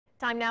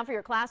Time now for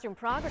your classroom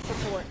progress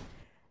report.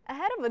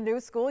 Ahead of a new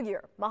school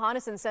year,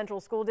 Mohonasen Central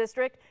School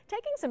District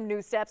taking some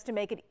new steps to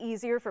make it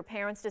easier for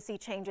parents to see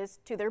changes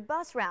to their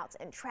bus routes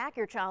and track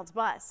your child's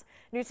bus.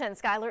 News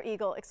 10's Skylar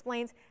Eagle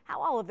explains how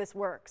all of this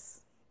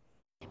works.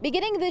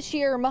 Beginning this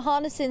year,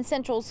 Mohonasen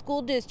Central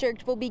School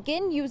District will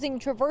begin using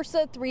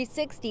Traversa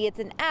 360. It's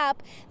an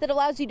app that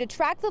allows you to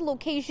track the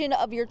location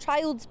of your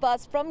child's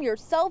bus from your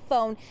cell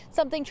phone,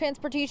 something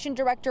Transportation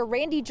Director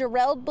Randy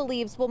Gerald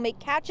believes will make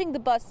catching the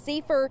bus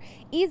safer,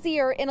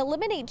 easier, and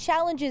eliminate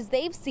challenges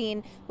they've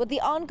seen with the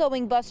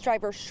ongoing bus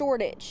driver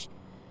shortage.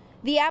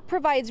 The app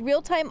provides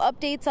real-time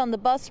updates on the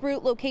bus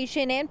route,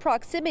 location, and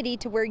proximity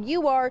to where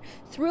you are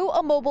through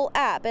a mobile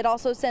app. It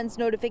also sends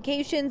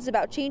notifications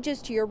about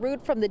changes to your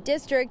route from the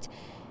district,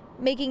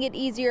 making it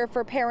easier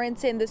for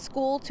parents in the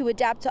school to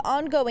adapt to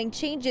ongoing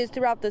changes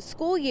throughout the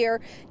school year.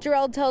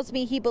 Gerald tells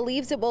me he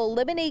believes it will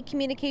eliminate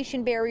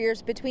communication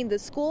barriers between the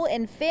school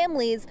and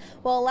families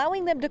while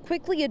allowing them to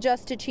quickly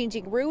adjust to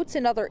changing routes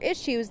and other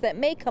issues that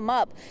may come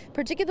up,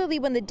 particularly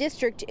when the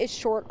district is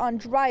short on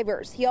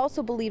drivers. He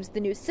also believes the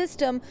new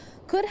system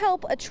could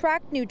help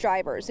attract new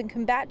drivers and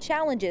combat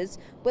challenges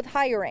with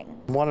hiring.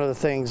 One of the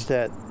things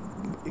that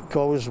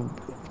goes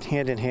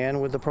hand in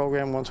hand with the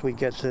program once we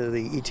get to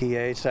the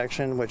ETA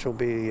section, which will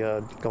be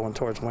going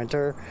towards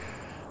winter,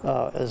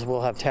 is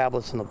we'll have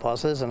tablets in the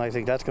buses, and I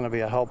think that's going to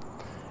be a help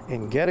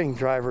in getting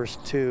drivers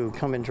to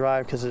come and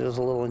drive, because it is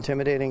a little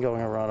intimidating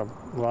going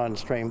around a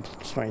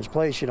strange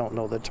place. You don't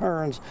know the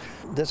turns.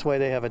 This way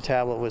they have a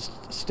tablet with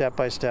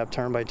step-by-step,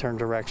 turn-by-turn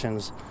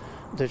directions,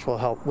 which will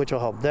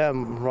help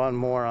them run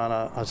more on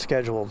a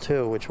schedule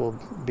too, which will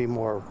be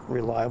more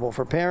reliable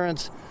for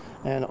parents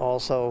and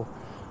also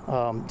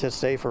just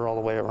safer all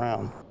the way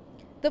around.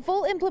 The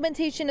full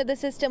implementation of the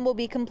system will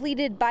be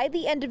completed by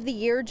the end of the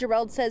year.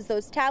 Gerald says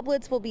those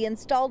tablets will be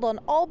installed on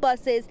all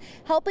buses,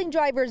 helping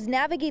drivers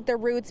navigate their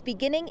routes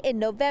beginning in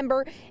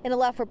November and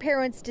allow for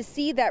parents to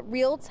see that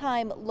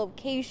real-time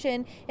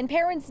location. And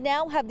parents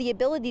now have the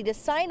ability to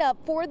sign up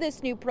for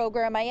this new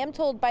program. I am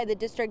told by the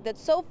district that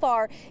so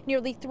far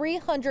nearly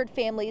 300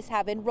 families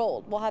have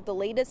enrolled. We'll have the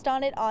latest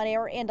on it on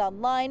air and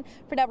online.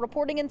 For now,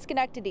 reporting in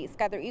Schenectady,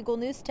 Skylar Eagle,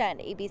 News 10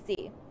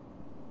 ABC.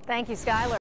 Thank you, Skylar.